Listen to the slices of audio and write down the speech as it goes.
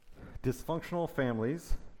Dysfunctional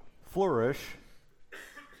families flourish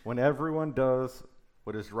when everyone does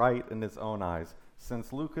what is right in his own eyes.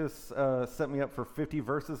 Since Lucas set me up for 50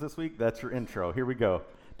 verses this week, that's your intro. Here we go.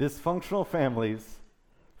 Dysfunctional families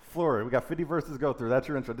flourish. We got 50 verses to go through. That's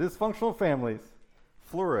your intro. Dysfunctional families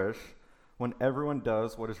flourish when everyone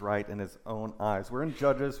does what is right in his own eyes. We're in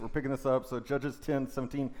Judges. We're picking this up. So Judges 10,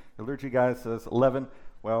 17. The liturgy guy says 11.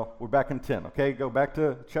 Well, we're back in 10, okay? Go back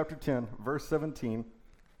to chapter 10, verse 17.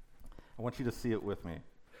 I want you to see it with me.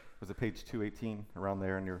 Was it page 218 around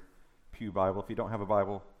there in your Pew Bible? If you don't have a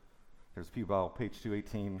Bible, there's Pew Bible, page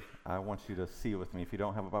 218. I want you to see it with me. If you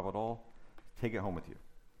don't have a Bible at all, take it home with you.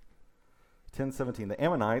 10:17. The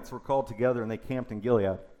Ammonites were called together and they camped in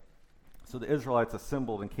Gilead. So the Israelites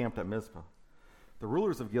assembled and camped at Mizpah. The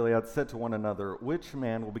rulers of Gilead said to one another, "Which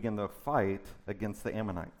man will begin the fight against the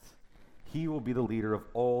Ammonites? He will be the leader of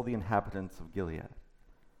all the inhabitants of Gilead."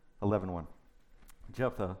 11:1.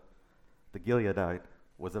 Jephthah, the Gileadite,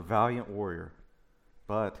 was a valiant warrior,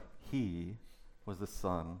 but he was the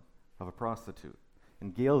son of a prostitute.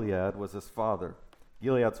 And Gilead was his father.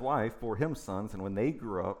 Gilead's wife bore him sons, and when they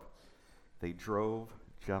grew up, they drove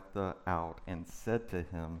Jephthah out and said to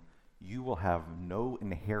him, "You will have no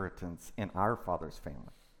inheritance in our father's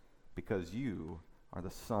family, because you are the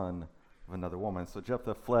son of another woman." So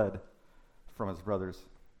Jephthah fled from his brothers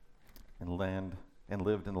and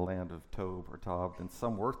lived in the land of Tob or Tob. And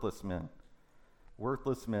some worthless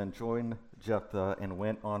men joined Jephthah and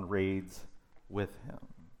went on raids with him.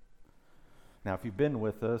 Now, if you've been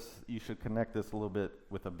with us, you should connect this a little bit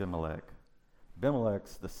with Abimelech.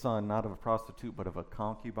 Abimelech's the son not of a prostitute, but of a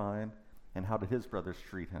concubine. And how did his brothers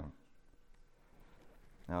treat him?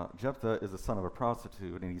 Now, Jephthah is the son of a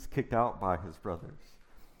prostitute, and he's kicked out by his brothers.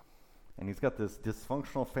 And he's got this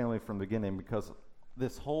dysfunctional family from the beginning because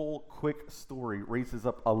this whole quick story raises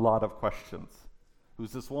up a lot of questions.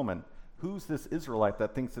 Who's this woman? Who's this Israelite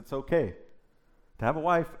that thinks it's okay to have a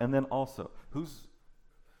wife? And then also, who?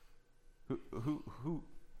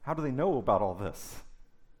 How do they know about all this?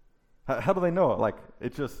 How do they know it? Like,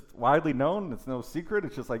 it's just widely known. It's no secret.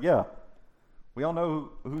 It's just like, yeah, we all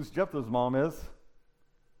know who's Jephthah's mom is.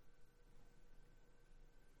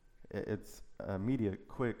 It's a immediate,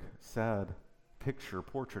 quick, sad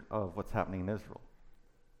portrait of what's happening in Israel.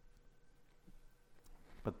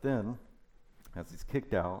 But then, as he's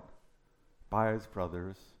kicked out by his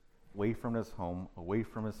brothers, away from his home, away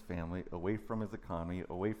from his family, away from his economy,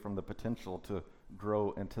 away from the potential to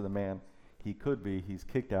grow into the man he could be, he's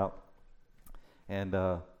kicked out. And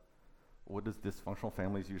what does dysfunctional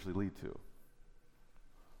families usually lead to?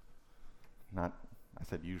 I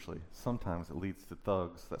said usually. Sometimes it leads to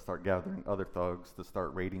thugs that start gathering other thugs to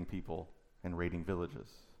start raiding people and raiding villages.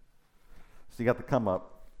 So you got the come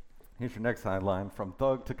up. Here's your next headline: from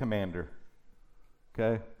thug to commander.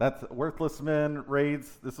 Okay, that's worthless men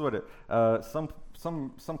raids. This is what it.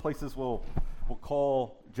 Some places will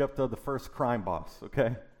call Jephthah the first crime boss. Okay,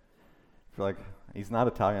 if you're like, he's not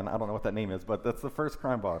Italian, I don't know what that name is, but that's the first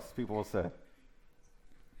crime boss. People will say.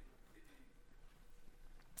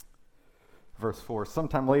 Verse 4,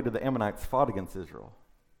 sometime later the Ammonites fought against Israel.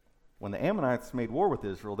 When the Ammonites made war with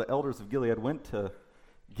Israel, the elders of Gilead went to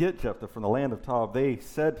get Jephthah from the land of Tob. They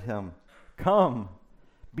said to him, "Come,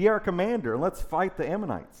 be our commander, and let's fight the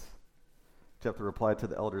Ammonites." Jephthah replied to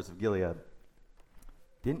the elders of Gilead,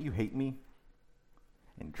 "Didn't you hate me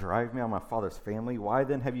and drive me out of my father's family? Why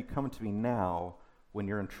then have you come to me now when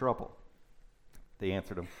you're in trouble?" They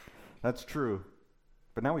answered him, "That's true,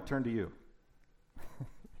 but now we turn to you.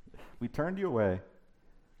 We turned you away,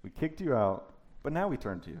 we kicked you out, but now we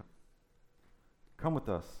turn to you. Come with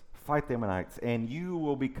us, fight the Ammonites, and you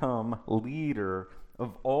will become leader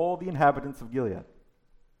of all the inhabitants of Gilead."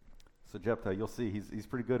 So Jephthah, you'll see, he's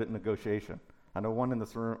pretty good at negotiation. I know one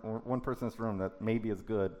person in this room that may be as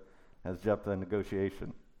good as Jephthah in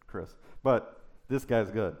negotiation, Chris. But this guy's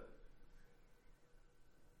good.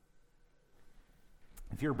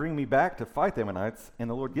 "If you're bringing me back to fight the Ammonites, and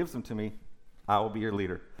the Lord gives them to me, I will be your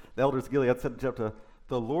leader." The elders of Gilead said to Jephthah,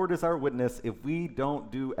 "The Lord is our witness if we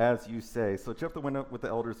don't do as you say." So Jephthah went up with the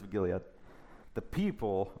elders of Gilead. The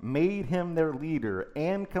people made him their leader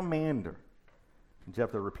and commander. And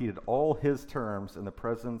Jephthah repeated all his terms in the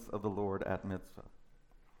presence of the Lord at Mizpah.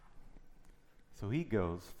 So he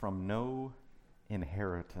goes from no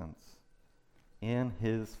inheritance in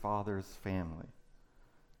his father's family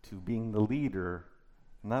to being the leader,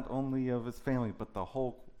 not only of his family, but the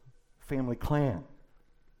whole family clan.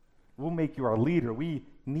 We'll make you our leader. We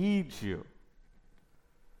need you.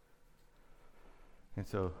 And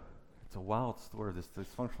so It's a wild story of this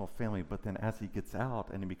dysfunctional family, but then as he gets out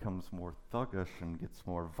and he becomes more thuggish and gets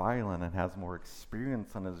more violent and has more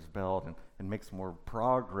experience on his belt and makes more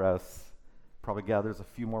progress, probably gathers a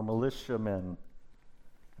few more militiamen.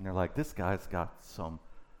 And they're like, this guy's got some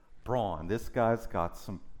brawn. This guy's got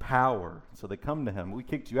some power. So they come to him. We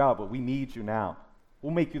kicked you out, but we need you now.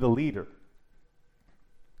 We'll make you the leader.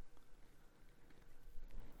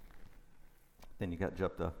 Then you got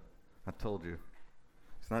Jephthah. I told you.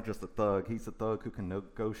 He's not just a thug. He's a thug who can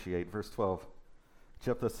negotiate. Verse 12.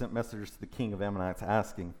 Jephthah sent messengers to the king of Ammonites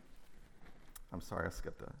asking. I'm sorry, I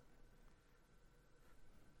skipped that.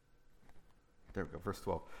 There we go, verse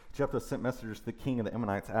 12. Jephthah sent messengers to the king of the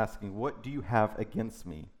Ammonites asking, what do you have against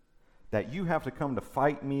me, that you have to come to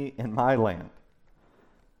fight me in my land?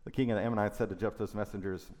 The king of the Ammonites said to Jephthah's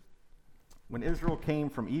messengers, when Israel came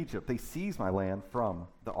from Egypt, they seized my land from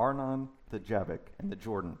the Arnon, the Jabbok, and the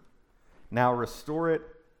Jordan. Now restore it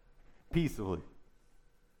peaceably.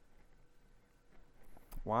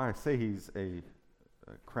 Why I say he's a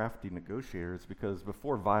crafty negotiator is because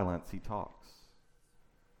before violence, he talks.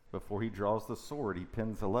 Before he draws the sword, he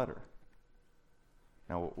pens a letter.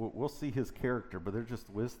 Now, we'll see his character, but there's just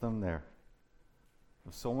wisdom there.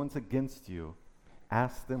 If someone's against you,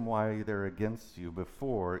 ask them why they're against you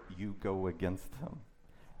before you go against them.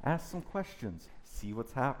 Ask some questions. See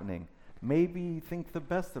what's happening. Maybe think the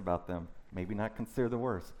best about them. Maybe not consider the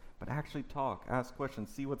worst. But actually talk. Ask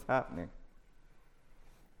questions. See what's happening.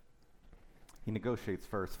 He negotiates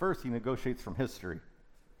first. First, he negotiates from history.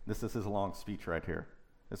 This is his long speech right here.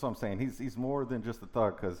 That's what I'm saying. He's more than just a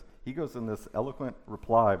thug, because he goes in this eloquent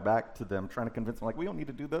reply back to them, trying to convince them, like, we don't need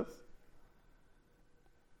to do this.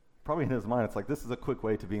 Probably in his mind, it's like, this is a quick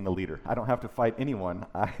way to being the leader. I don't have to fight anyone.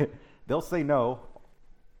 They'll say no.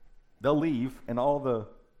 They'll leave, and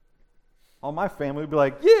all my family will be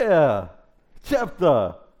like, yeah,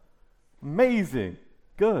 Jephthah, amazing,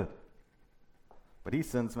 good. But he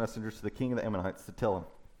sends messengers to the king of the Ammonites to tell him,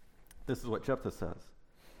 this is what Jephthah says.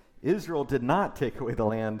 Israel did not take away the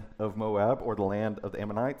land of Moab or the land of the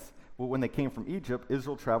Ammonites. But when they came from Egypt,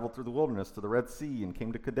 Israel traveled through the wilderness to the Red Sea and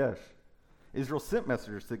came to Kadesh. Israel sent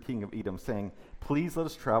messengers to the king of Edom, saying, please let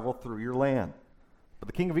us travel through your land. But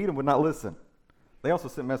the king of Edom would not listen. They also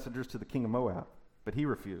sent messengers to the king of Moab, but he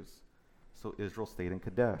refused. So Israel stayed in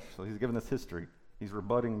Kadesh. So he's giving this history. He's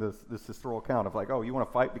rebutting this historical account of like, oh, you want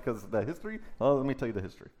to fight because of the history? Oh, let me tell you the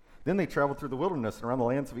history. Then they traveled through the wilderness and around the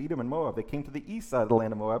lands of Edom and Moab. They came to the east side of the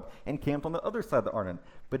land of Moab and camped on the other side of the Arnon,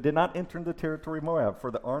 but did not enter into the territory of Moab,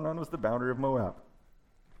 for the Arnon was the boundary of Moab.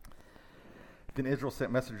 Then Israel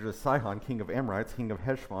sent messengers to Sihon, king of Amorites, king of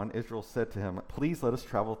Heshbon. Israel said to him, please let us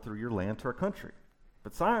travel through your land to our country.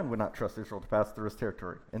 But Sihon would not trust Israel to pass through his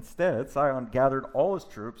territory. Instead, Sihon gathered all his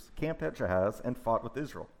troops, camped at Jahaz, and fought with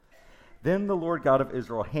Israel. Then the Lord God of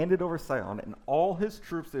Israel handed over Sihon and all his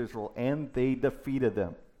troops to Israel, and they defeated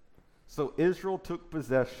them. So Israel took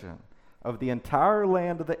possession of the entire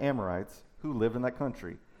land of the Amorites who lived in that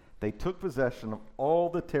country. They took possession of all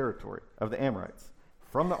the territory of the Amorites,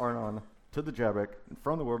 from the Arnon to the Jabbok, and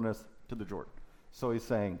from the wilderness to the Jordan. So he's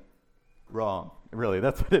saying, wrong. Really,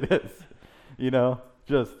 that's what it is.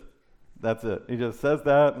 Just, that's it. He just says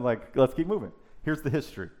that, and like, let's keep moving. Here's the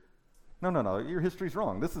history. No, your history's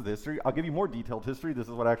wrong. This is the history. I'll give you more detailed history. This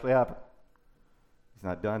is what actually happened. He's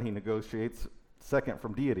not done. He negotiates second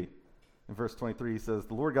from deity. In verse 23, he says,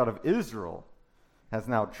 the Lord God of Israel has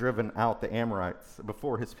now driven out the Amorites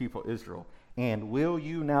before his people Israel. And will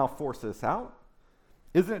you now force us out?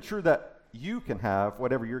 Isn't it true that you can have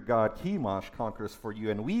whatever your God Chemosh conquers for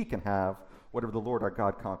you, and we can have whatever the Lord our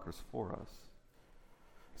God conquers for us?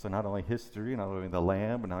 So not only history, not only the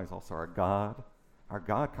land, but now he's also our God. Our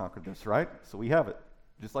God conquered this, right? So we have it.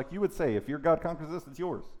 Just like you would say, if your God conquers this, it's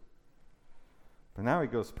yours. But now he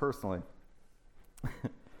goes personally.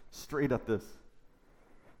 Straight at this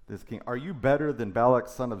king. Are you better than Balak,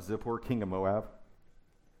 son of Zippor, king of Moab?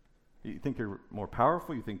 You think you're more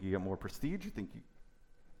powerful? You think you get more prestige?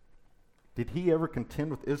 Did he ever contend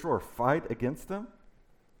with Israel or fight against them?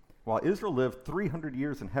 While Israel lived 300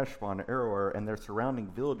 years in Heshbon, Aroer, and their surrounding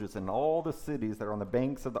villages, and all the cities that are on the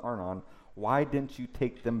banks of the Arnon, why didn't you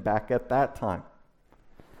take them back at that time?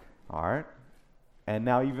 All right. And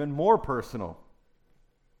now even more personal.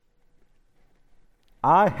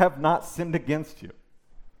 I have not sinned against you.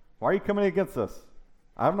 Why are you coming against us?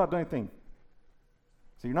 I have not done anything.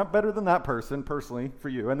 So you're not better than that person, personally, for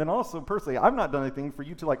you. And then also, personally, I've not done anything for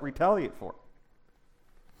you to, retaliate for.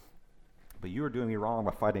 But you are doing me wrong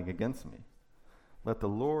by fighting against me. Let the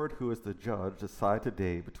Lord, who is the judge, decide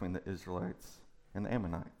today between the Israelites and the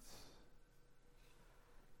Ammonites.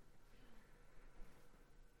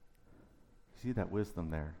 See that wisdom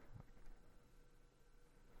there?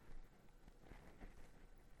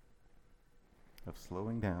 of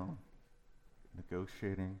slowing down,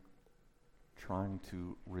 negotiating, trying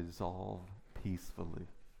to resolve peacefully.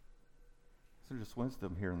 So just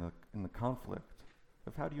wisdom here in the conflict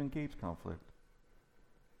of how do you engage conflict?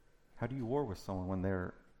 How do you war with someone when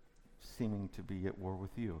they're seeming to be at war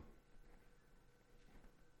with you?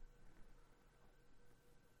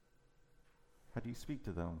 How do you speak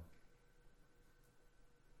to them?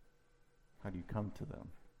 How do you come to them?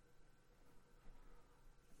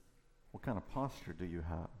 What kind of posture do you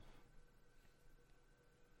have?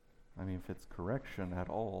 I mean, if it's correction at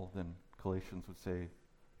all, then Galatians would say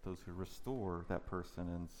those who restore that person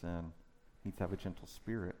in sin need to have a gentle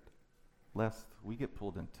spirit, lest we get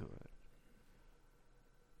pulled into it.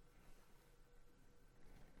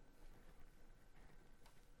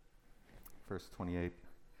 Verse 28,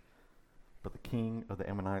 but the king of the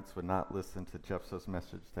Ammonites would not listen to Jephthah's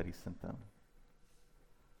message that he sent them.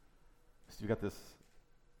 So you got this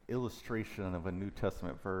illustration of a New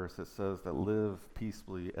Testament verse that says that live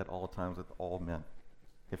peaceably at all times with all men,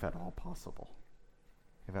 if at all possible.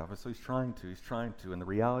 So he's trying to, and the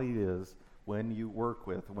reality is when you work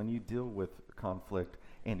with, when you deal with conflict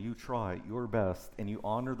and you try your best and you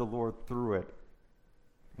honor the Lord through it,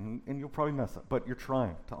 and you'll probably mess up, but you're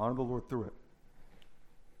trying to honor the Lord through it.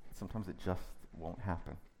 Sometimes it just won't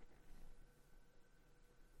happen.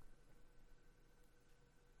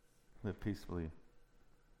 Live peacefully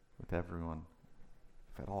with everyone,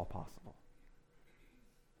 if at all possible.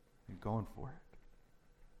 You're going for it.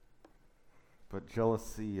 But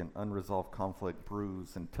jealousy and unresolved conflict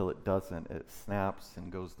brews until it doesn't. It snaps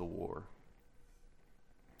and goes to war.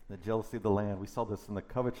 The jealousy of the land, we saw this in the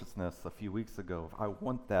covetousness a few weeks ago. I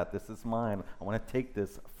want that. This is mine. I want to take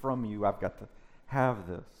this from you. I've got to have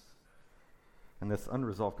this. And this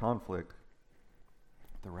unresolved conflict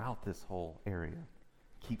throughout this whole area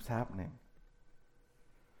keeps happening.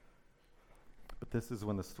 But this is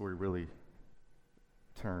when the story really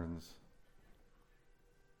turns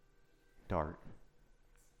dark.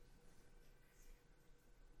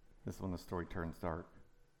 This is when the story turns dark.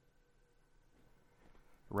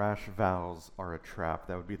 Rash vows are a trap.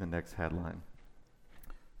 That would be the next headline.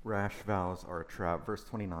 Rash vows are a trap. Verse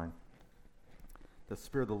 29. The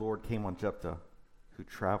Spirit of the Lord came on Jephthah, who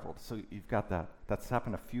traveled. So you've got that. That's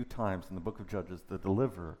happened a few times in the book of Judges. The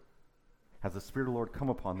deliverer has the Spirit of the Lord come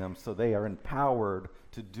upon them, so they are empowered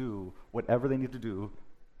to do whatever they need to do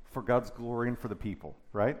for God's glory and for the people,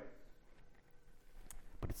 right?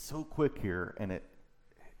 But it's so quick here, and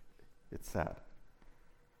it's sad.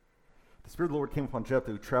 The Spirit of the Lord came upon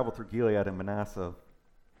Jephthah, who traveled through Gilead and Manasseh,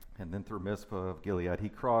 and then through Mizpah of Gilead. He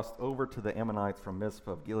crossed over to the Ammonites from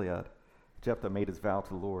Mizpah of Gilead. Jephthah made his vow to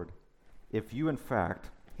the Lord. If you, in fact,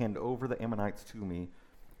 hand over the Ammonites to me,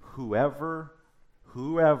 whoever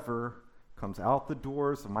comes out the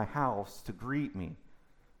doors of my house to greet me,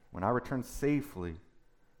 when I return safely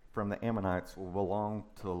from the Ammonites, will belong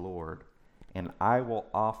to the Lord, and I will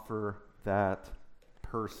offer that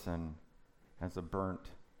person as a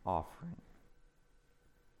burnt offering.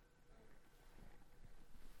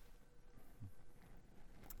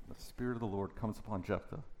 The Spirit of the Lord comes upon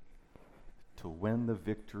Jephthah to win the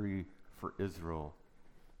victory for Israel,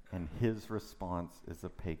 and his response is a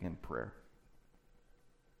pagan prayer.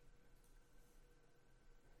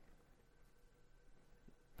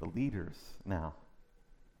 The leaders now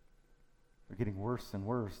are getting worse and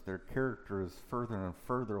worse. Their character is further and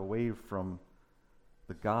further away from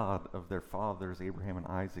the God of their fathers, Abraham and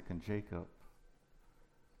Isaac and Jacob.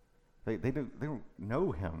 They don't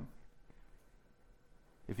know him.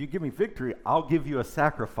 If you give me victory, I'll give you a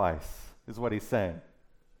sacrifice, is what he's saying.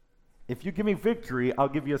 If you give me victory, I'll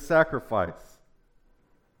give you a sacrifice.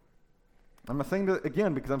 I'm not saying that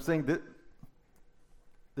again because I'm saying that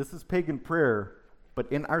this is pagan prayer,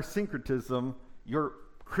 but in our syncretism, your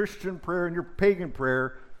Christian prayer and your pagan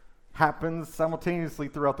prayer happens simultaneously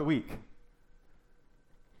throughout the week.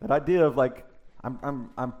 That idea of like,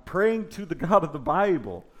 I'm praying to the God of the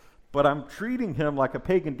Bible, but I'm treating him like a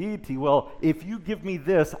pagan deity. Well, if you give me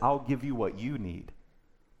this, I'll give you what you need.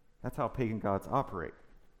 That's how pagan gods operate.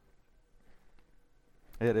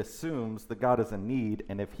 It assumes the God is in need,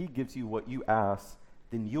 and if he gives you what you ask,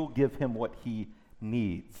 then you'll give him what he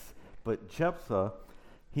needs. But Jephthah,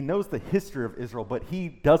 he knows the history of Israel, but he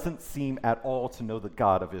doesn't seem at all to know the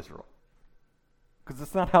God of Israel. Because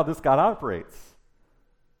it's not how this God operates.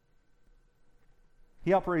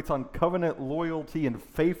 He operates on covenant loyalty and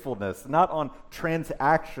faithfulness, not on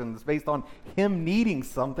transactions based on him needing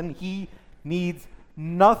something. He needs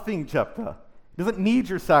nothing, Jephthah. He doesn't need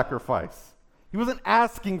your sacrifice. He wasn't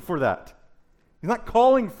asking for that. He's not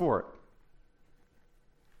calling for it.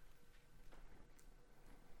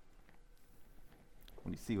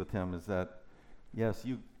 when you see with him is that, yes,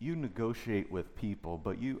 you negotiate with people,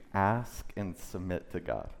 but you ask and submit to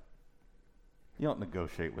God. You don't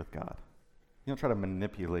negotiate with God. You don't try to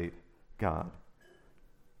manipulate God.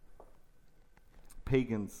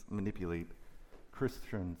 Pagans manipulate.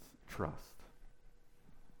 Christians trust.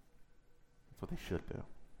 That's what they should do.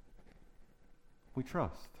 We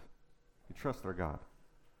trust. We trust our God.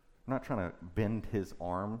 We're not trying to bend his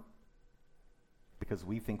arm because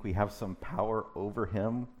we think we have some power over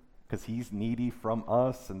him because he's needy from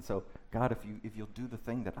us. And so, God, if you'll do the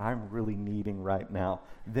thing that I'm really needing right now,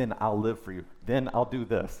 then I'll live for you. Then I'll do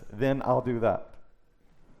this. Then I'll do that.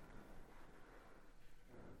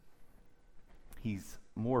 He's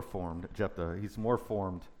more formed, Jephthah, he's more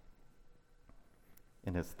formed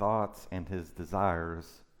in his thoughts and his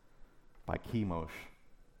desires by Chemosh.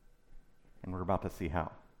 And we're about to see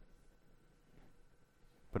how.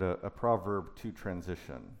 But a Proverb to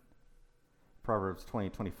transition. Proverbs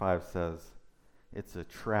 20:25 says, it's a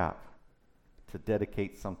trap to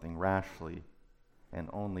dedicate something rashly and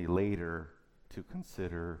only later to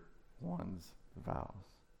consider one's vows.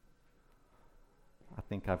 I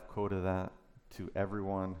think I've quoted that to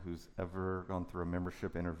everyone who's ever gone through a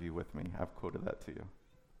membership interview with me. I've quoted that to you.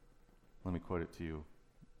 Let me quote it to you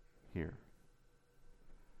here.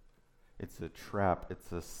 It's a trap.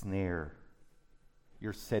 It's a snare.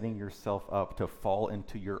 You're setting yourself up to fall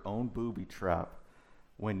into your own booby trap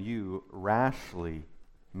when you rashly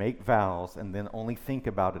make vows and then only think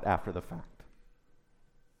about it after the fact.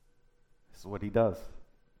 This is what he does.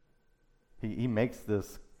 He makes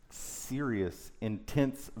this serious,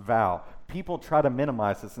 intense vow. People try to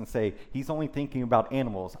minimize this and say, he's only thinking about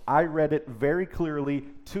animals. I read it very clearly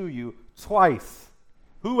to you twice.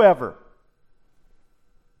 Whoever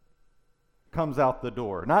comes out the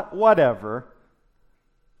door, not whatever.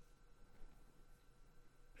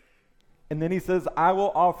 And then he says, I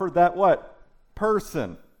will offer that what?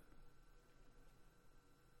 Person.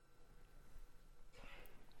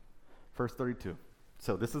 Verse 32.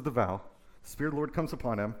 So this is the vow. The Spirit of the Lord comes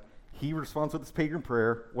upon him. He responds with this pagan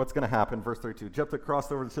prayer. What's going to happen? Verse 32. Jephthah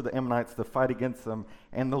crossed over to the Ammonites to fight against them,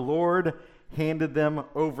 and the Lord handed them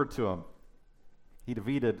over to him. He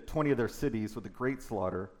defeated 20 of their cities with a great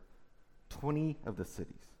slaughter. 20 of the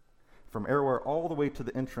cities. From Aroer all the way to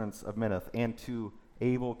the entrance of Minnith and to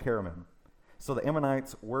Abel Keramim. So the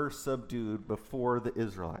Ammonites were subdued before the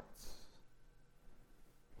Israelites.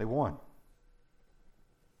 They won.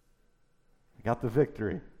 They got the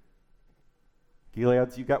victory.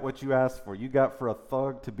 Gileads, you got what you asked for. You got for a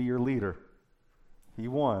thug to be your leader. He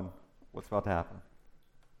won. What's about to happen?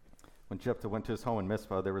 When Jephthah went to his home in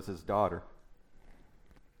Mizpah, there was his daughter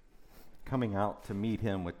coming out to meet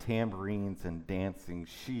him with tambourines and dancing.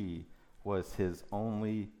 She was his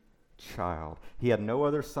only child. He had no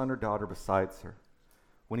other son or daughter besides her.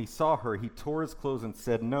 When he saw her, he tore his clothes and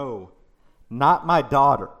said, "No, not my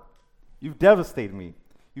daughter. You've devastated me.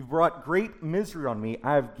 You've brought great misery on me.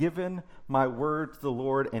 I have given my word to the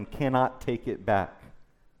Lord and cannot take it back."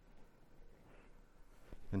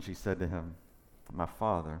 Then she said to him, "My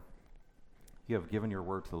father, you have given your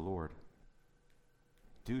word to the Lord.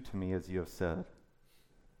 Do to me as you have said,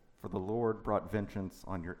 for the Lord brought vengeance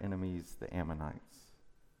on your enemies, the Ammonites."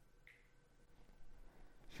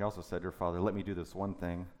 She also said to her father, "Let me do this one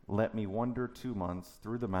thing. Let me wander 2 months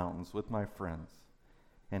through the mountains with my friends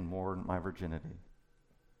and mourn my virginity."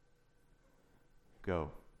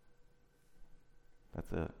 Go.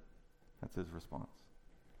 That's it. That's his response.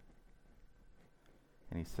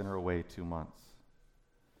 And he sent her away 2 months.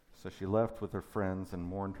 So she left with her friends and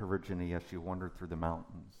mourned her virginity as she wandered through the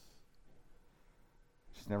mountains.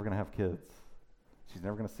 She's never going to have kids. She's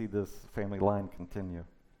never going to see this family line continue.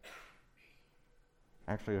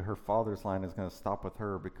 Actually, her father's line is going to stop with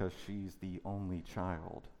her because she's the only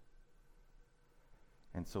child.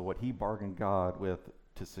 And so what he bargained God with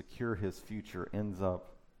to secure his future ends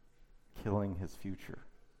up killing his future.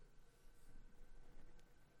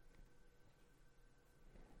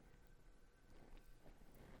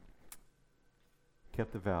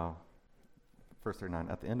 Kept the vow. Verse 39,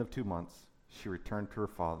 at the end of 2 months, she returned to her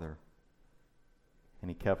father, and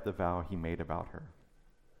he kept the vow he made about her.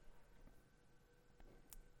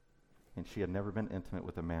 And she had never been intimate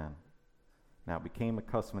with a man. Now it became a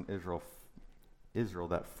custom in Israel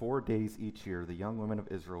that 4 days each year the young women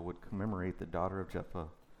of Israel would commemorate the daughter of Jephthah,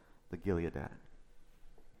 the Gileadite.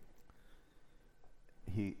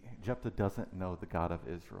 Jephthah doesn't know the God of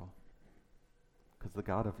Israel, because the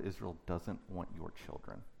God of Israel doesn't want your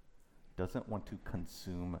children, doesn't want to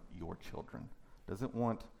consume your children, doesn't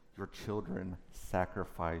want your children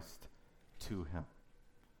sacrificed to him.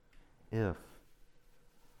 If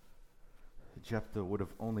Jephthah would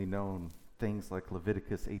have only known things like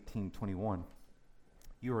Leviticus 18:21.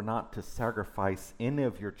 You are not to sacrifice any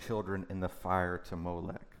of your children in the fire to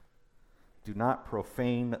Molech. Do not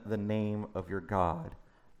profane the name of your God.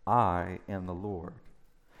 I am the Lord.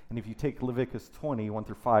 And if you take Leviticus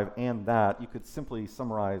 20:1-5 and that, you could simply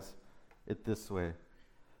summarize it this way.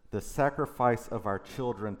 The sacrifice of our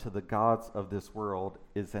children to the gods of this world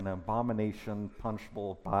is an abomination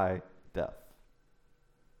punishable by death.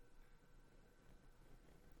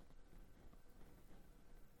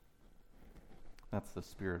 That's the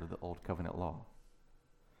spirit of the Old Covenant law.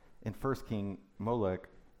 In 1 King, Molech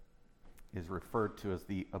is referred to as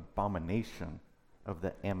the abomination of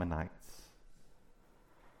the Ammonites.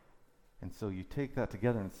 And so you take that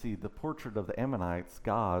together and see the portrait of the Ammonites,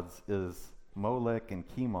 gods, is Molech and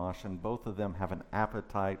Chemosh, and both of them have an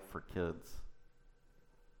appetite for kids.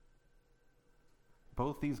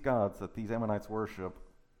 Both these gods that these Ammonites worship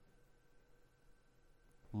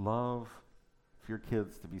love for your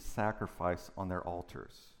kids to be sacrificed on their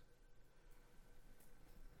altars.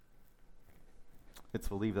 It's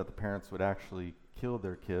believed that the parents would actually kill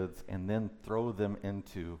their kids and then throw them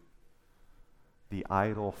into the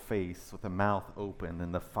idol face with the mouth open,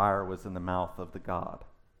 and the fire was in the mouth of the god.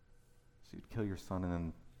 So you'd kill your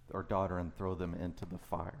son or daughter and throw them into the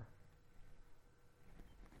fire.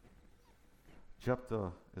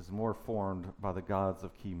 Jephthah is more formed by the gods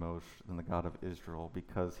of Chemosh than the God of Israel,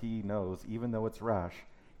 because he knows, even though it's Rash,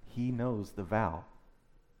 he knows the vow.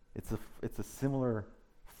 It's a similar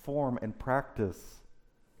form and practice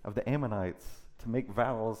of the Ammonites to make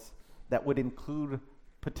vows that would include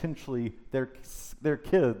potentially their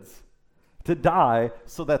kids to die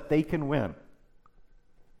so that they can win.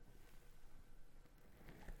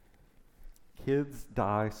 Kids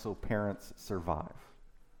die so parents survive.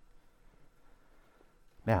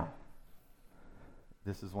 Now,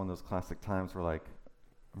 this is one of those classic times where, like,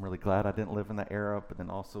 I'm really glad I didn't live in that era, but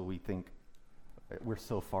then also we think we're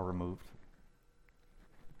so far removed.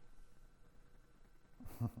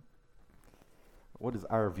 What is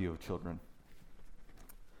our view of children?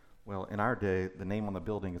 Well, in our day, the name on the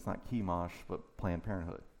building is not Chemosh, but Planned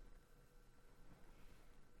Parenthood.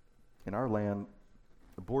 In our land,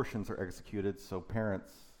 abortions are executed so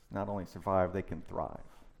parents not only survive, they can thrive.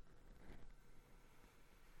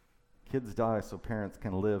 Kids die so parents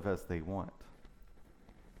can live as they want.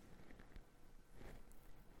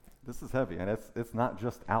 This is heavy, and it's not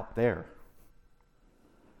just out there.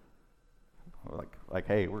 Like,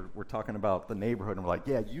 hey, we're talking about the neighborhood, and we're like,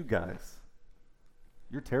 yeah, you guys,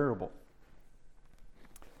 you're terrible.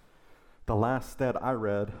 The last stat I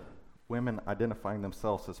read, women identifying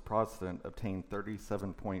themselves as Protestant obtained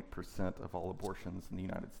 37% of all abortions in the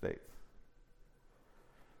United States.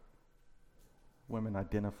 Women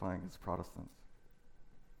identifying as Protestants.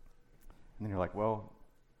 And then you're like, well,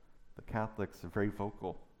 the Catholics are very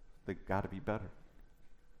vocal. They've got to be better.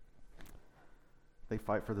 They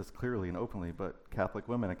fight for this clearly and openly, but Catholic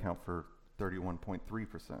women account for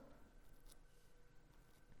 31.3%.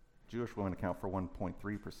 Jewish women account for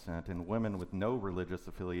 1.3%, and women with no religious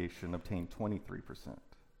affiliation obtain 23%.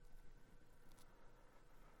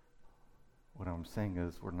 What I'm saying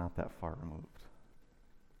is we're not that far removed.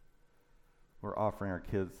 We're offering our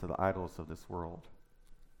kids to the idols of this world.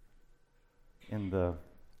 In the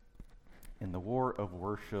war of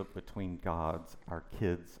worship between gods, our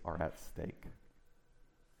kids are at stake.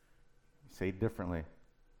 Say it differently.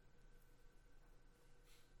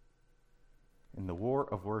 In the war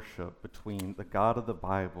of worship between the God of the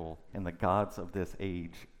Bible and the gods of this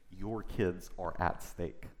age, your kids are at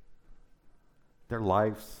stake. Their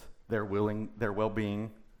lives, their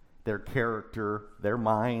well-being, their character, their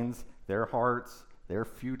minds, their hearts, their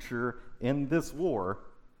future in this war,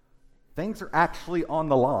 things are actually on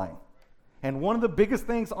the line. And one of the biggest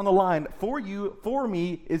things on the line for you, for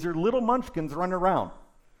me, is your little munchkins running around.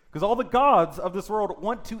 Because all the gods of this world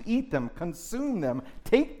want to eat them, consume them,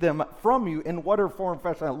 take them from you in whatever form or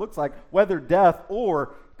fashion it looks like, whether death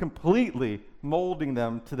or completely molding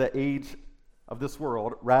them to the age of this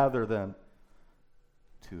world rather than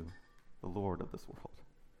to the Lord of this world.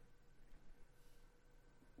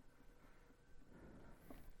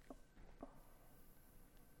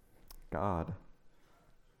 God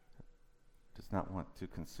does not want to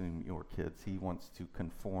consume your kids. He wants to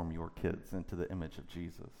conform your kids into the image of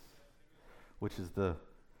Jesus, which is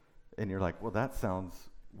and you're like, well, that sounds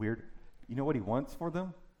weird. You know what he wants for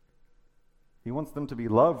them? He wants them to be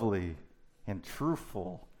lovely and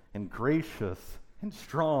truthful and gracious and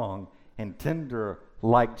strong and tender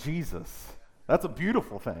like Jesus. That's a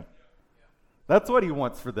beautiful thing. That's what he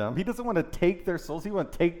wants for them. He doesn't want to take their souls. He doesn't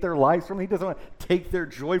want to take their lives from them. He doesn't want to take their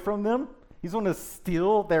joy from them. He's want to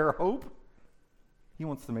steal their hope. He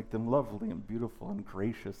wants to make them lovely and beautiful and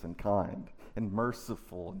gracious and kind and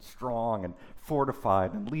merciful and strong and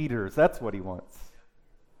fortified and leaders. That's what he wants.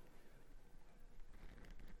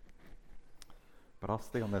 But I'll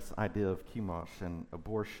stay on this idea of chemosh and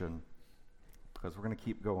abortion because we're going to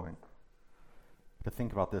keep going. To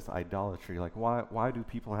think about this idolatry, like why do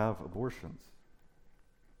people have abortions?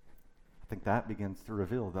 I think that begins to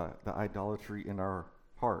reveal the idolatry in our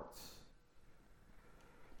hearts.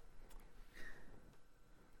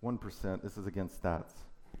 1%, this is against stats,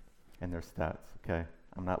 and they're stats, okay?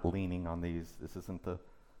 I'm not leaning on these. This isn't the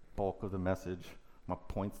bulk of the message. My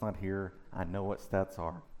point's not here. I know what stats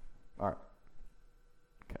are. All right.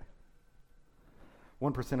 Okay.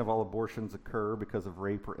 1% of all abortions occur because of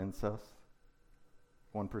rape or incest.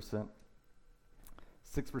 1%.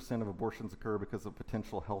 6% of abortions occur because of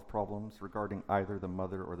potential health problems regarding either the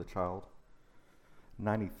mother or the child.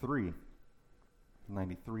 93%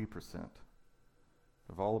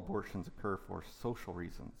 of all abortions occur for social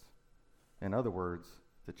reasons. In other words,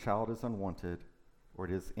 the child is unwanted or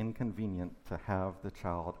it is inconvenient to have the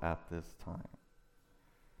child at this time.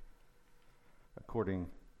 According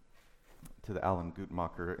to the Alan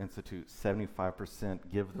Guttmacher Institute,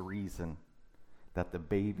 75% give the reason that the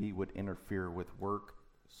baby would interfere with work,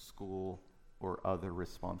 school, or other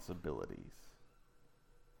responsibilities.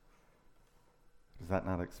 Does that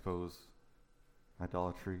not expose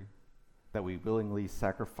idolatry? That we willingly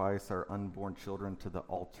sacrifice our unborn children to the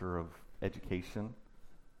altar of education,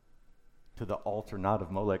 to the altar not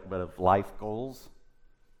of Molech, but of life goals.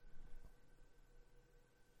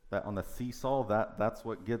 That on the seesaw, that's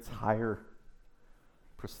what gets higher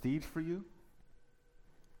prestige for you.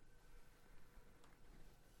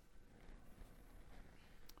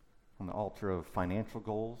 On the altar of financial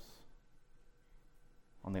goals,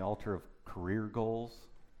 on the altar of career goals.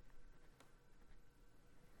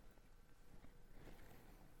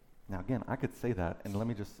 Now again, I could say that, and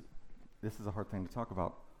this is a hard thing to talk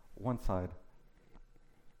about. One side,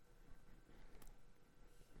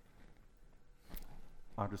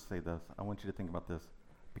 I'll just say this. I want you to think about this.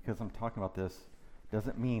 Because I'm talking about this,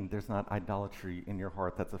 doesn't mean there's not idolatry in your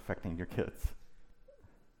heart that's affecting your kids.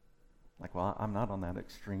 Like, well, I'm not on that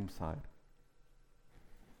extreme side.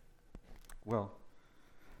 Well,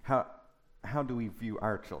 how do we view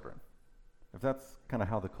our children? If that's kind of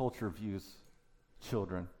how the culture views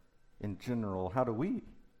children in general, how do we?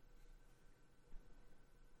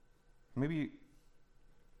 Maybe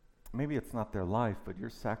it's not their life, but you're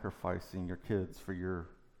sacrificing your kids for your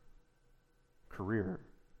career.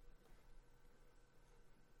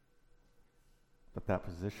 But that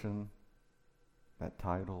position, that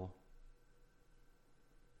title,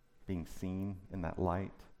 being seen in that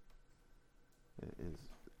light is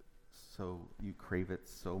so, you crave it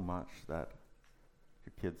so much that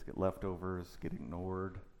your kids get leftovers, get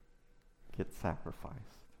ignored, get sacrificed.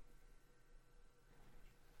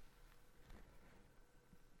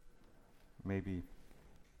 Maybe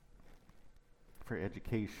for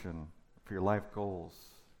education, for your life goals.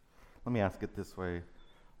 Let me ask it this way.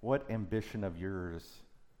 What ambition of yours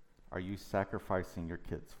are you sacrificing your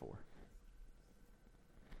kids for?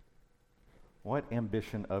 What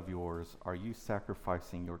ambition of yours are you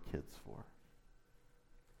sacrificing your kids for?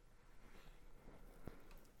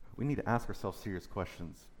 We need to ask ourselves serious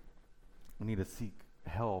questions. We need to seek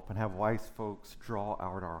help and have wise folks draw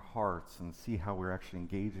out our hearts and see how we're actually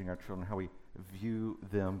engaging our children, how we view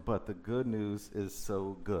them. But the good news is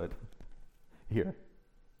so good here.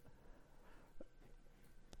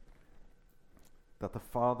 That the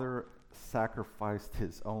Father sacrificed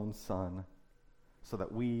his own Son so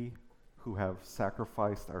that we who have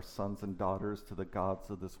sacrificed our sons and daughters to the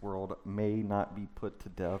gods of this world may not be put to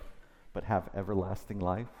death, but have everlasting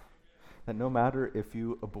life. That no matter if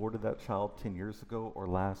you aborted that child 10 years ago or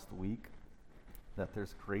last week, that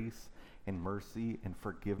there's grace and mercy and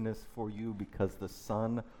forgiveness for you because the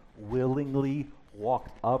Son willingly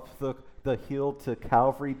walked up the hill to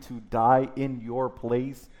Calvary to die in your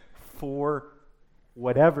place for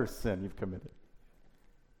whatever sin you've committed.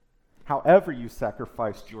 However you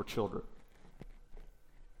sacrificed your children.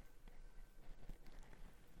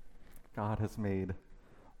 God has made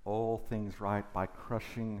all things right by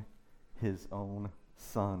crushing his own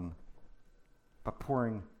Son, by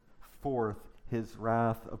pouring forth his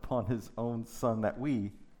wrath upon his own Son, that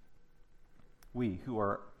we who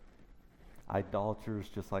are idolaters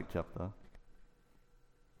just like Jephthah,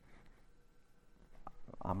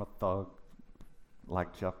 I'm a thug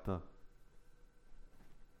like Jephthah,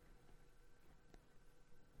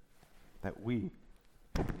 that we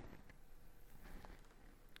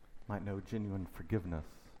might know genuine forgiveness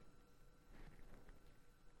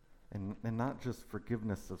And not just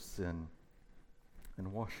forgiveness of sin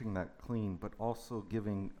and washing that clean, but also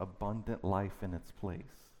giving abundant life in its place.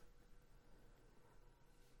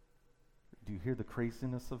 Do you hear the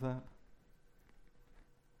craziness of that?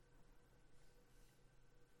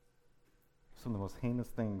 Some of the most heinous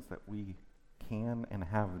things that we can and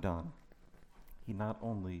have done, he not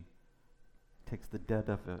only takes the debt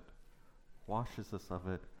of it, washes us of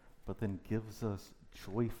it, but then gives us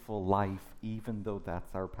joyful life, even though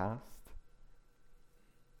that's our past.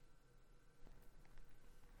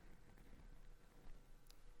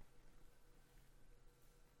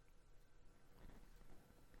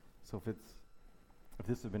 So if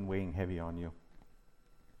this has been weighing heavy on you,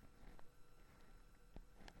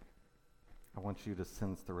 I want you to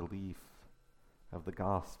sense the relief of the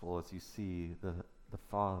gospel as you see the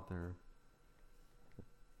Father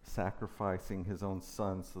sacrificing his own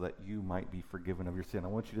Son so that you might be forgiven of your sin. I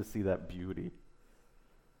want you to see that beauty.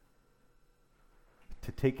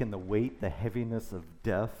 To take in the weight, the heaviness of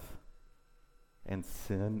death and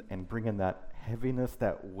sin, and bring in that heaviness,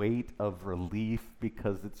 that weight of relief,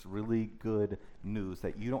 because it's really good news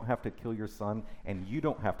that you don't have to kill your son and you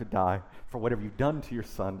don't have to die for whatever you've done to your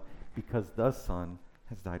son, because the Son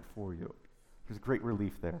has died for you. There's great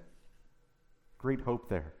relief there. Great hope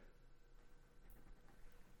there.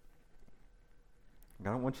 I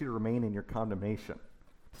don't want you to remain in your condemnation,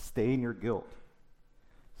 stay in your guilt.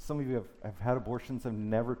 Some of you have had abortions and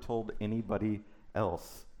never told anybody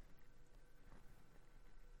else.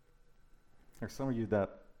 There's some of you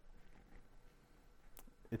that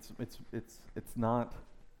it's not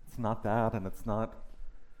that, and it's not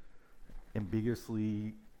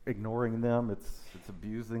ambiguously ignoring them. It's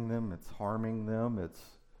abusing them. It's harming them. It's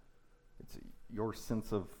your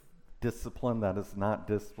sense of discipline that is not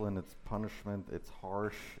discipline. It's punishment. It's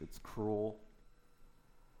harsh. It's cruel.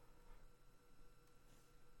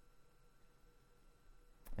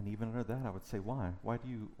 And even under that, I would say, why? Why do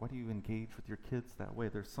you engage with your kids that way?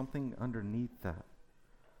 There's something underneath that.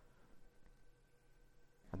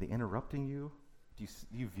 Are they interrupting you? Do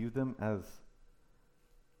you view them as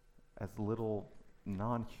little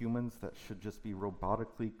non-humans that should just be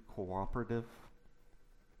robotically cooperative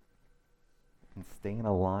and stay in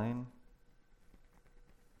a line?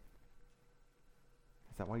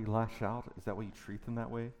 Is that why you lash out? Is that why you treat them that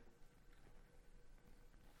way?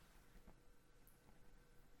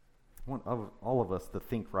 I want all of us to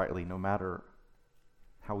think rightly, no matter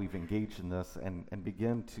how we've engaged in this, and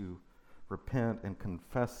begin to repent and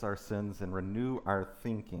confess our sins and renew our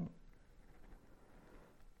thinking.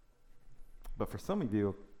 But for some of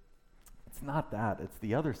you, it's not that. It's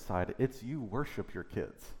the other side. It's you worship your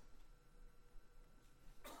kids.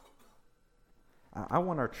 I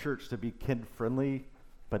want our church to be kid-friendly,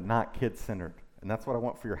 but not kid-centered. And that's what I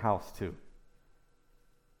want for your house, too.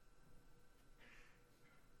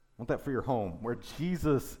 I want that for your home, where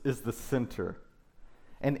Jesus is the center.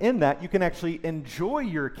 And in that, you can actually enjoy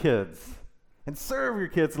your kids and serve your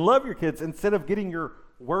kids, love your kids, instead of getting your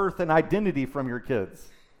worth and identity from your kids,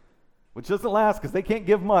 which doesn't last because they can't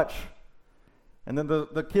give much. And then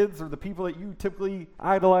the kids or the people that you typically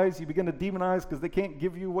idolize, you begin to demonize because they can't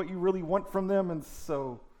give you what you really want from them, and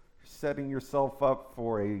so you're setting yourself up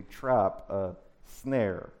for a trap, a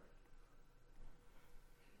snare.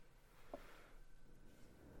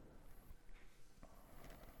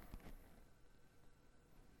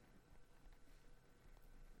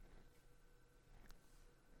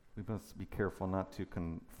 We must be careful not to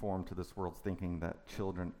conform to this world's thinking that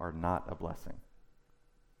children are not a blessing.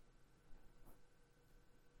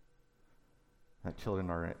 That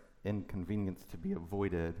children are an inconvenience to be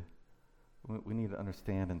avoided. We need to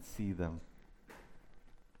understand and see them.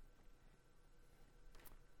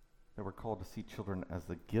 That we're called to see children as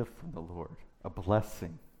a gift from the Lord, a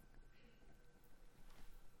blessing.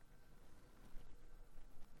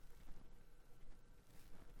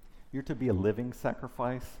 You're to be a living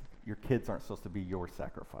sacrifice. Your kids aren't supposed to be your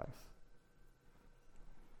sacrifice.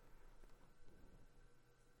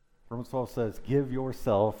 Romans 12 says, give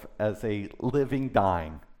yourself as a living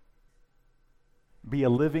dying. Be a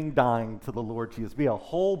living dying to the Lord Jesus. Be a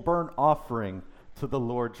whole burnt offering to the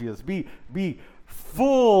Lord Jesus. Be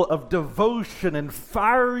full of devotion and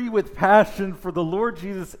fiery with passion for the Lord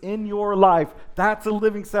Jesus in your life. That's a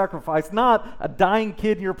living sacrifice, not a dying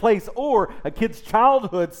kid in your place or a kid's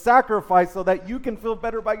childhood sacrifice so that you can feel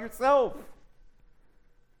better by yourself.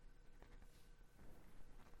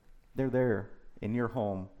 They're there in your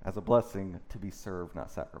home as a blessing to be served,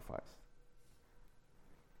 not sacrificed.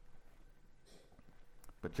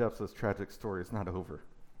 But Jephthah's tragic story is not over.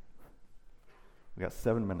 We got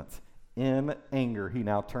 7 minutes. In anger, he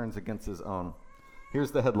now turns against his own.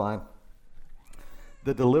 Here's the headline.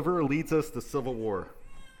 The deliverer leads us to civil war.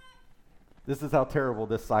 This is how terrible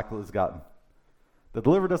this cycle has gotten. The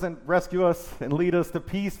deliverer doesn't rescue us and lead us to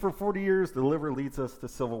peace for 40 years. The deliverer leads us to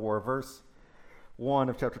civil war. Verse 1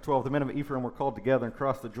 of chapter 12, the men of Ephraim were called together and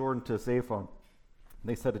crossed the Jordan to Zaphon.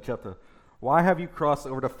 They said to Jephthah, "Why have you crossed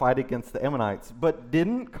over to fight against the Ammonites, but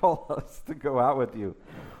didn't call us to go out with you?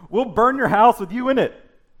 We'll burn your house with you in it."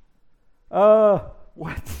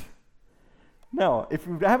 What? No, if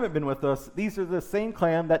you haven't been with us, these are the same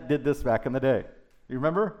clan that did this back in the day. You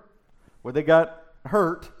remember? Where they got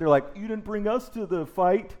hurt, they're like, "You didn't bring us to the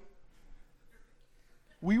fight.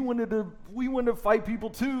 We wanted to fight people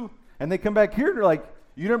too." And they come back here and they're like,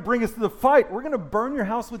 "You didn't bring us to the fight. We're going to burn your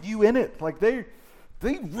house with you in it." Like they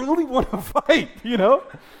really want to fight, you know?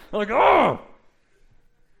 They're like, "Oh!"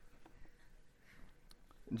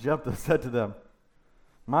 Jephthah said to them,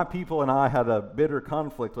 "My people and I had a bitter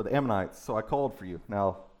conflict with the Ammonites, so I called for you."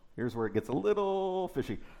 Now, here's where it gets a little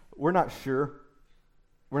fishy. We're not sure.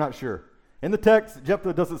 In the text,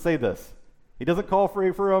 Jephthah doesn't say this. He doesn't call for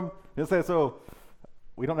Ephraim. He doesn't say, so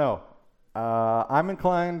we don't know. I'm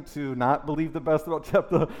inclined to not believe the best about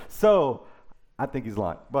Jephthah, so I think he's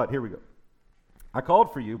lying. But here we go. "I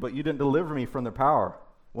called for you, but you didn't deliver me from their power.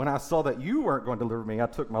 When I saw that you weren't going to deliver me, I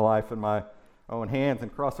took my life in my own hands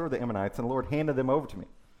and crossed over the Ammonites, and the Lord handed them over to me.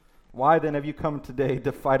 Why then have you come today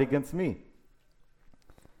to fight against me?"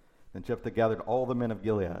 Then Jephthah gathered all the men of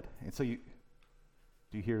Gilead. And so do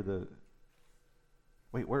you hear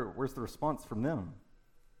where's the response from them?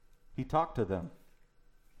 He talked to them.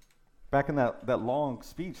 Back in that long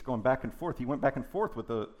speech going back and forth, he went back and forth with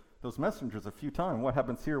those messengers a few times. What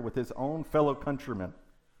happens here with his own fellow countrymen?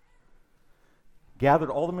 Gathered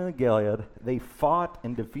all the men of Gilead. They fought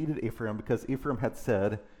and defeated Ephraim because Ephraim had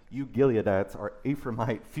said, "You Gileadites are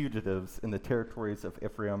Ephraimite fugitives in the territories of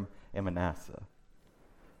Ephraim and Manasseh."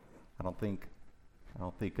 I don't think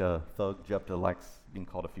thug Jephthah likes being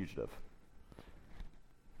called a fugitive.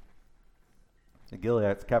 The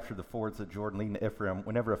Gileadites captured the fords of Jordan leading to Ephraim.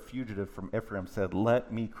 Whenever a fugitive from Ephraim said,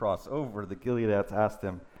 "Let me cross over," the Gileadites asked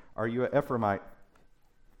him, "Are you an Ephraimite?"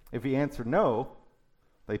 If he answered no,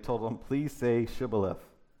 they told him, "Please say Shibboleth."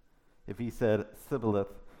 If he said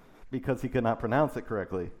Sibboleth, because he could not pronounce it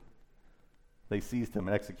correctly, they seized him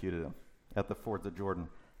and executed him at the fords of Jordan.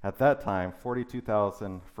 At that time,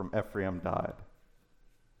 42,000 from Ephraim died.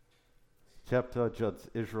 Jephthah judged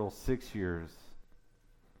Israel 6 years,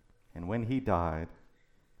 and when he died,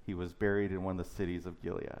 he was buried in one of the cities of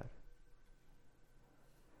Gilead.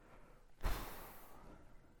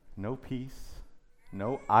 No peace,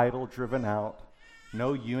 no idol driven out,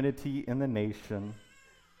 no unity in the nation.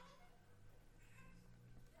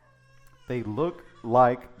 They look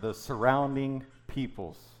like the surrounding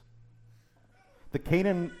peoples. The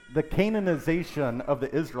Canaanization of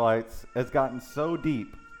the Israelites has gotten so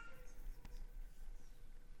deep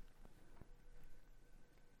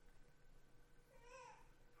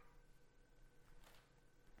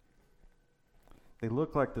they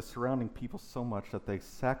look like the surrounding people so much that they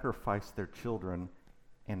sacrifice their children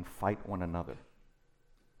and fight one another.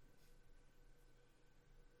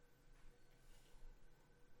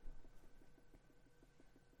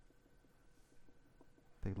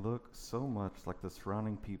 They look so much like the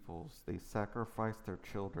surrounding peoples, they sacrifice their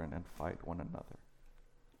children and fight one another.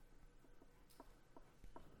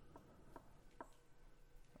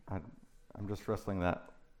 I'm just wrestling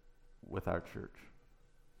that with our church.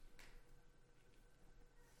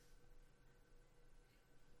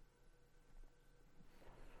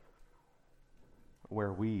 Where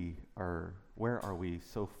are we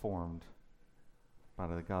so formed by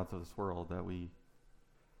the gods of this world that we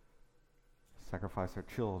sacrifice our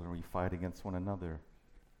children, we fight against one another?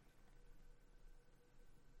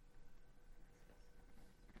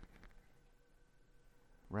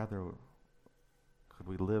 Rather, could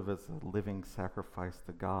we live as a living sacrifice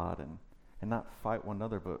to God and not fight one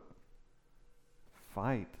another, but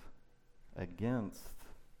fight against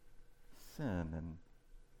sin and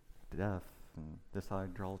death and this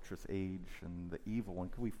idolatrous age and the evil one?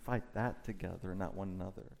 Could we fight that together and not one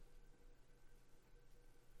another?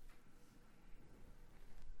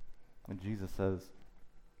 And Jesus says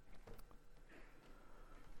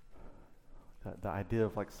that the idea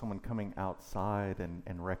of like someone coming outside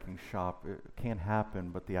and wrecking shop, it can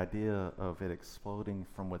happen, but the idea of it exploding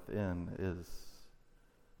from within is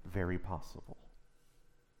very possible.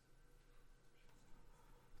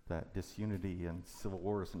 That disunity and civil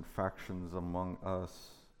wars and factions among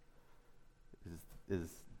us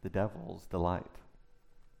is the devil's delight.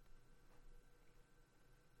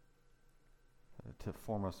 To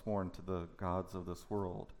form us more into the gods of this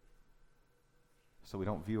world. So we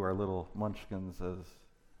don't view our little munchkins as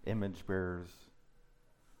image bearers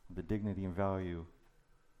of the dignity and value,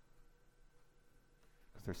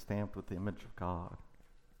 because they're stamped with the image of God.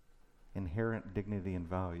 Inherent dignity and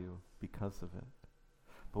value because of it.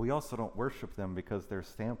 But we also don't worship them because they're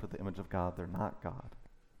stamped with the image of God. They're not God.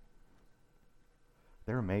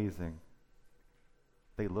 They're amazing.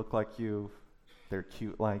 They look like you. They're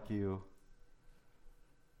cute like you.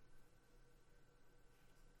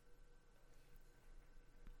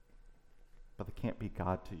 But they can't be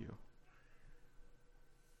God to you.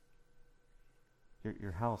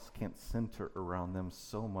 Your house can't center around them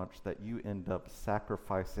so much that you end up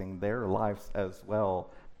sacrificing their lives as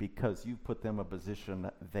well because you put them in a position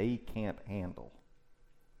that they can't handle.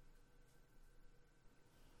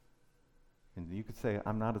 And you could say,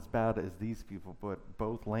 I'm not as bad as these people, but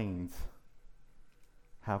both lanes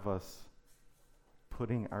have us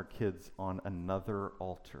putting our kids on another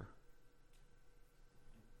altar.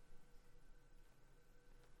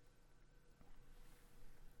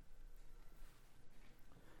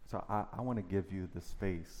 So I want to give you the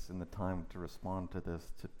space and the time to respond to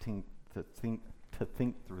this, to think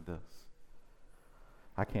through this.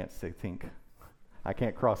 I can't say think. I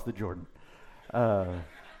can't cross the Jordan. But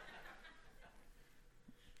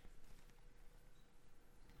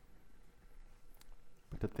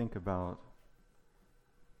to think about,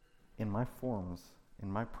 in my forms, in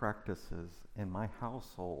my practices, in my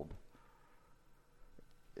household,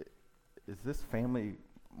 is this family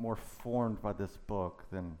more formed by this book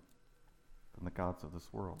than the gods of this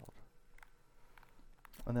world?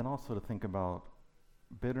 And then also to think about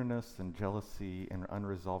bitterness and jealousy and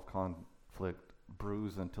unresolved conflict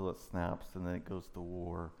brews until it snaps and then it goes to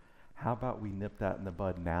war. How about we nip that in the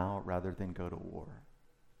bud now rather than go to war?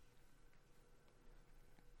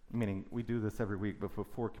 Meaning, we do this every week, but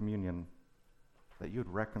before communion, that you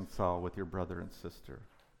would reconcile with your brother and sister.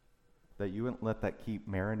 That you wouldn't let that keep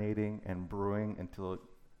marinating and brewing until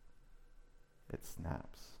it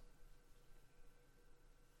snaps.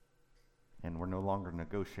 And we're no longer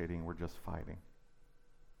negotiating, we're just fighting.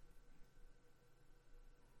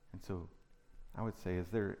 And so, I would say, is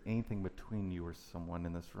there anything between you or someone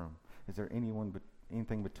in this room? Is there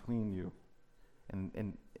anything between you? And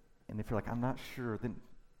if you're like, I'm not sure,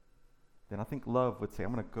 then I think love would say,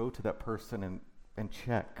 I'm going to go to that person and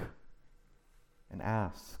check and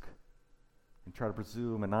ask and try to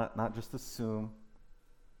presume and not just assume,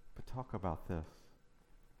 but talk about this.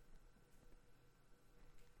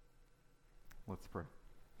 Let's pray.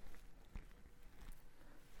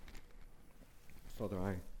 Father,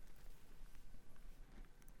 I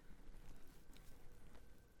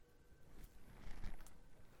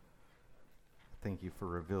thank you for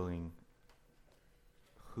revealing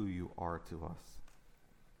who you are to us.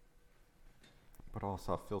 But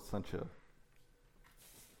also I feel such a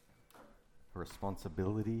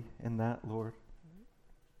responsibility in that, Lord,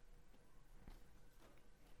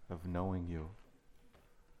 of knowing you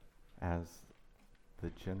as the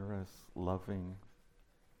generous, loving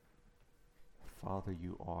Father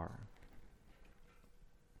you are.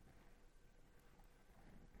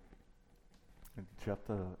 And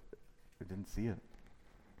Jephthah didn't see it.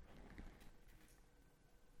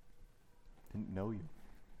 Didn't know you.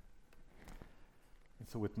 And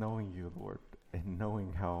so with knowing you, Lord, and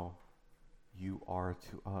knowing how you are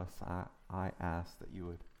to us, I ask that you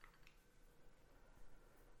would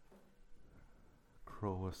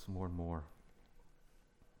grow us more and more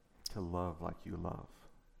to love like you love.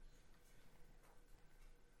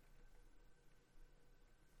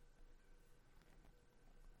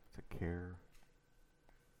 To care,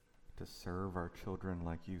 to serve our children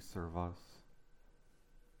like you serve us.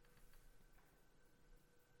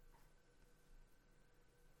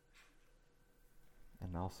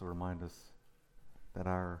 And also remind us that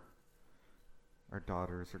our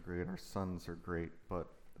daughters are great, our sons are great, but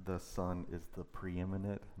the Son is the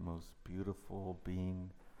preeminent, most beautiful being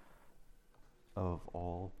of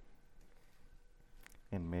all.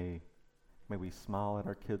 And may we smile at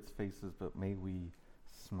our kids' faces, but may we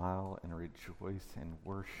smile and rejoice and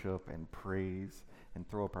worship and praise and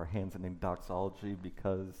throw up our hands in doxology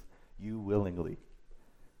because you willingly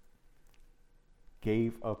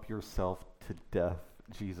gave up yourself to death,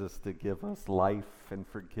 Jesus, to give us life and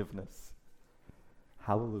forgiveness.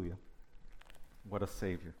 Hallelujah. What a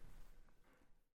Savior.